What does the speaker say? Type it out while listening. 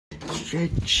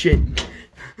Shit.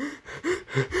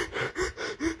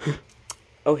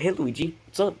 Oh, hey, Luigi.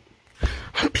 What's up?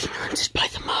 I'm being hunted by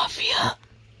the mafia.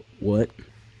 What?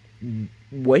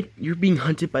 What? You're being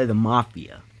hunted by the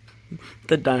mafia?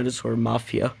 The dinosaur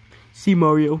mafia. See,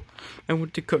 Mario, I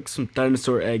went to cook some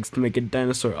dinosaur eggs to make a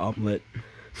dinosaur omelet.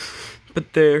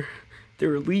 But they're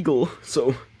illegal,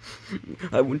 so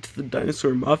I went to the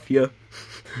dinosaur mafia.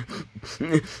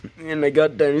 And I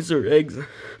got dinosaur eggs.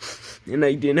 And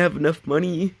I didn't have enough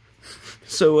money.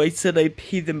 So I said I'd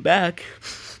pay them back.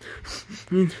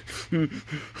 And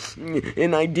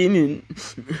I didn't.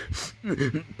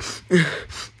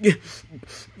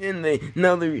 And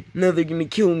now they're gonna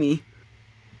kill me.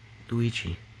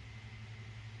 Luigi,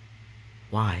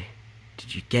 why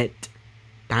did you get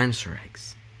dinosaur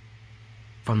eggs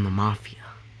from the mafia?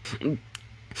 I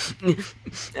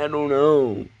don't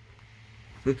know.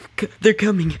 They're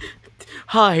coming.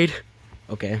 Hide.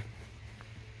 Okay.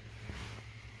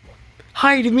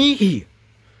 Hide me.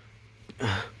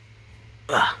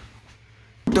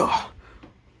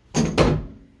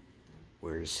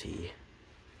 Where is he?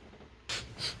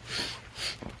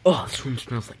 Oh, this room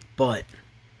smells like butt.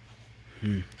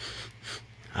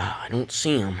 I don't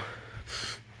see him.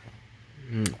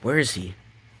 Where is he?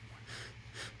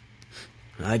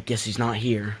 I guess he's not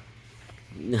here.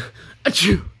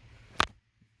 Achoo!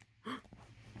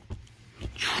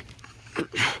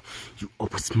 You owe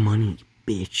us money,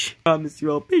 bitch. I promise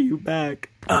you I'll pay you back.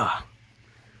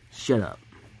 Shut up.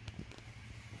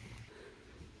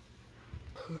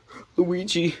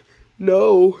 Luigi,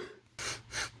 no.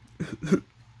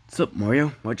 What's up,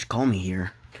 Mario? Why'd you call me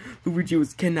here? Luigi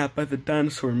was kidnapped by the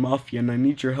dinosaur mafia and I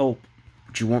need your help.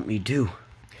 What you want me to do?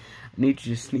 I need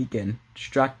you to sneak in,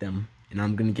 distract them, and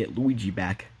I'm gonna get Luigi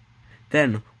back.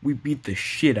 Then, we beat the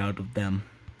shit out of them.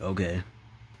 Okay.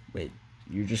 Wait,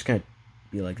 you're just gonna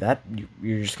be like that?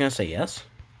 You're just gonna say yes?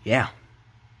 Yeah.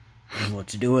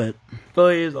 Let's do it.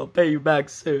 Please, I'll pay you back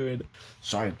soon.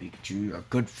 Sorry, Pikachu, you're a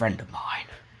good friend of mine.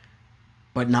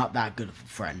 But not that good of a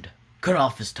friend. Cut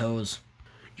off his toes.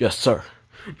 Yes, sir.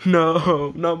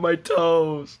 No, not my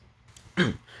toes.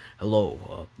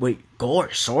 Hello, wait,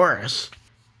 Gorosaurus?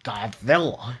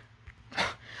 Godzilla?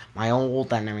 My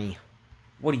old enemy.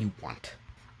 What do you want?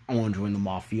 I want to join the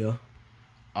mafia.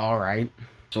 Alright.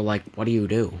 So, like, what do you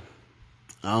do?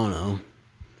 I don't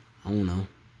know.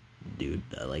 Dude,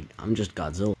 I'm just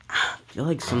Godzilla. I feel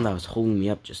like something that was holding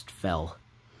me up just fell.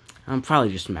 I'm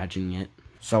probably just imagining it.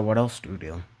 So what else do we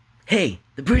do? Hey,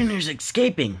 the prisoner's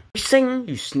escaping! You sing,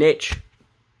 you snitch.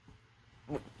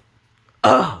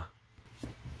 Ugh!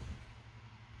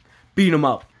 Beat him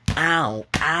up. Ow,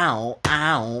 ow,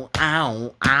 ow,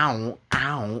 ow, ow,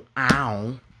 ow,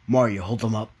 ow. Mario, hold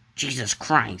him up. Jesus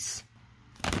Christ.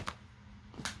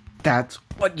 That's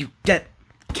what you get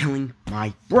killing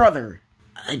my brother.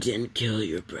 I didn't kill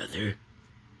your brother.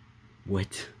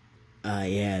 What? I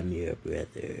am your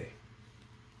brother.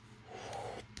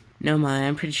 No,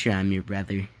 I'm pretty sure I'm your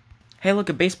brother. Hey, look,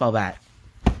 a baseball bat.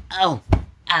 Ow,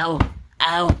 ow,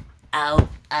 ow, ow,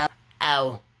 ow,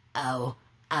 ow, ow,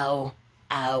 ow,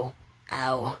 ow,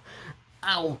 ow, ow,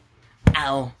 ow,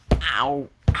 ow,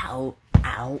 ow,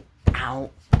 ow, ow,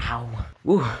 ow.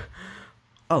 Woo.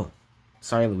 Oh,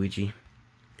 sorry, Luigi.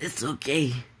 It's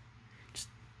okay.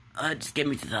 Just get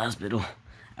me to the hospital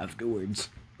afterwards.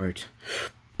 Right.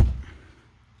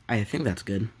 I think that's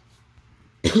good.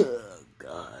 Oh,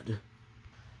 God.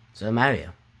 So,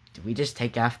 Mario, did we just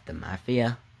take off the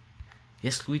mafia?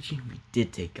 Yes, Luigi, we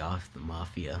did take off the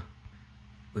mafia.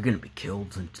 We're gonna be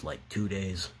killed in like 2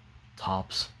 days.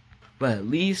 Tops. But at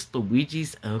least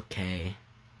Luigi's okay.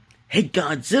 Hey,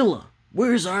 Godzilla,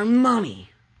 where's our money?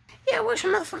 Yeah, where's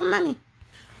your motherfucking money?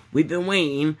 We've been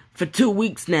waiting for 2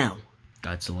 weeks now.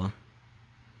 Godzilla,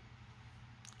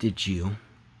 did you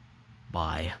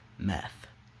buy meth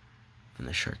from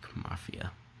the shark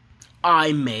mafia?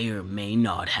 I may or may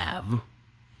not have.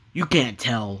 You can't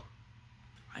tell.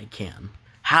 I can.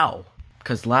 How?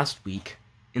 Because last week,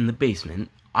 in the basement,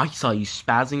 I saw you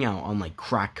spazzing out on like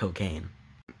crack cocaine.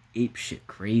 Ape shit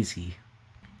crazy.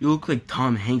 You look like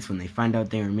Tom Hanks when they find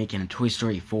out they were making a Toy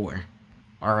Story 4.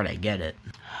 Alright, I get it.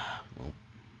 Well,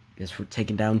 guess we're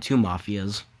taking down 2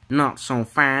 mafias. Not so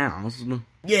fast.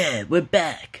 Yeah, we're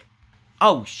back.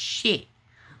 Oh shit.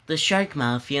 The shark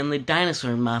mafia and the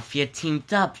dinosaur mafia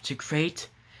teamed up to create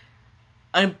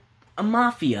a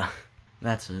mafia.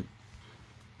 That's it.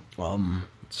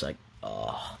 It's like,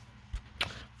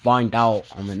 find out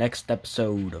on the next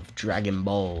episode of Dragon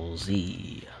Ball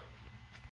Z.